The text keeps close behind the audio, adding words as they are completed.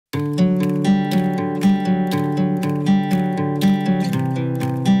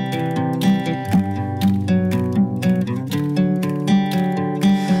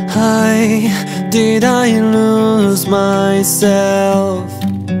did I lose myself?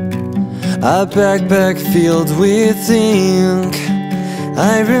 A backpack filled with ink.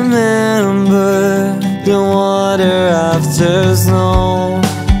 I remember the water after snow.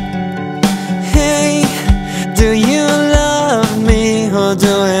 Hey, do you love me, or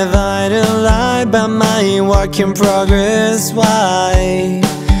do have I to lie about my work in progress? Why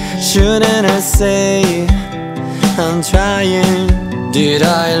shouldn't I say I'm trying? Did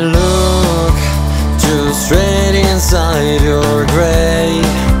I look too straight inside your grey?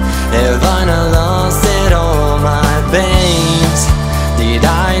 Have I not lost it all my veins? Did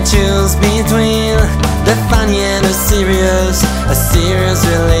I choose between the funny and the serious? A serious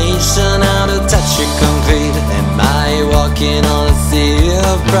relation out of touch with concrete? Am I walking on a sea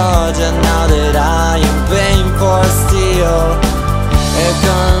of project now that I am paying for steel?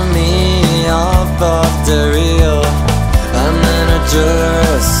 Economy off of the real. A manager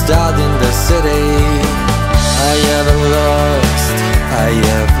starting the city. I have lost, I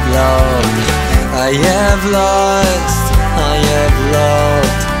have loved, I have lost, I have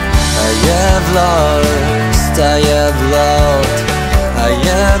loved, I have lost, I have loved, I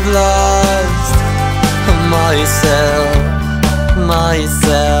have lost myself,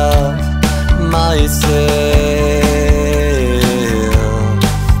 myself, myself,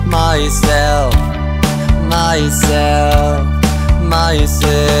 myself, myself, myself.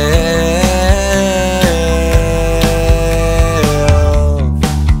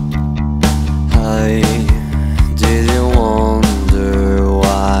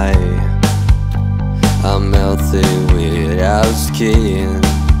 Without skin,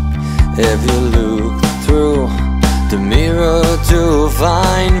 if you look through the mirror to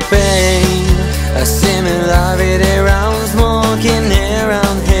find pain, a similarity around smoking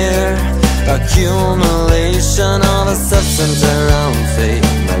around here, accumulation of a substance around fate.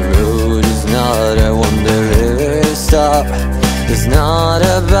 My road is not a wonder stop. It's not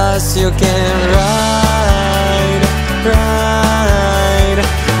a bus you can ride, ride,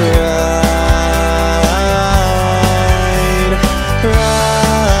 ride.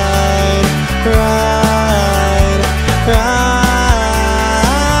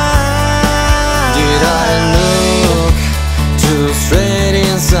 Did I look too straight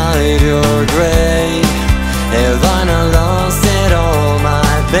inside your grey? Have I not lost it all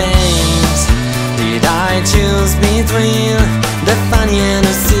my veins? Did I choose between the funny and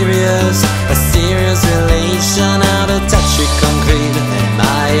the serious? A serious relation out of touch with concrete. Am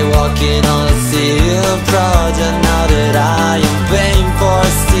I walking on a sea of project now that I am paying for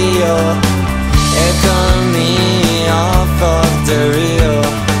steel? Economy off of the real.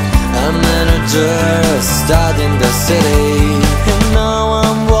 A manager starting the city. And now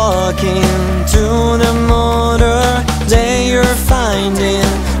I'm walking to the motor. There you're finding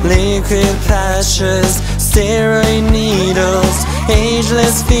liquid patches, steroid needles,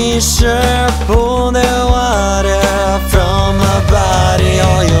 ageless fisher. Pull the water from my body.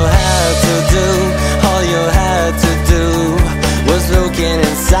 All you had to do, all you had to do was looking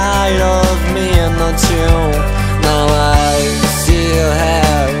inside of me and not you. Now I still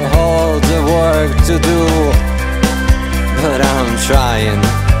have all the work to do, but I'm trying.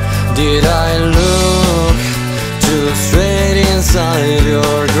 Did I look too straight inside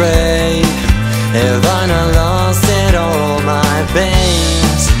your grey? Have I not lost it all my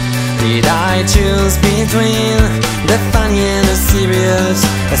veins? Did I choose between the funny and the serious?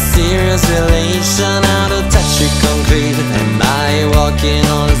 A serious relation out of touch with concrete. Am I walking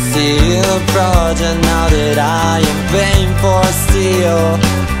on a sea of project now that I am paying for steel?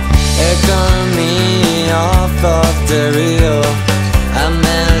 Economy off of the real. A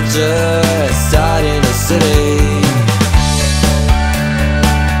manager starting a city.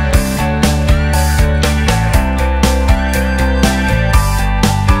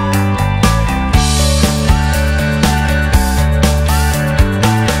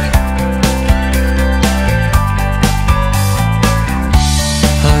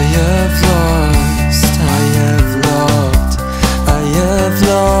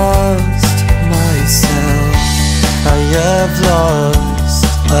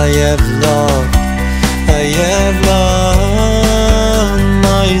 I have loved, I have loved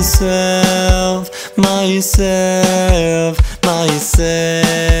myself, myself, myself,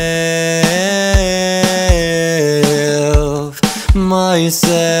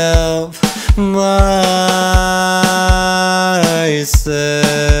 myself, myself.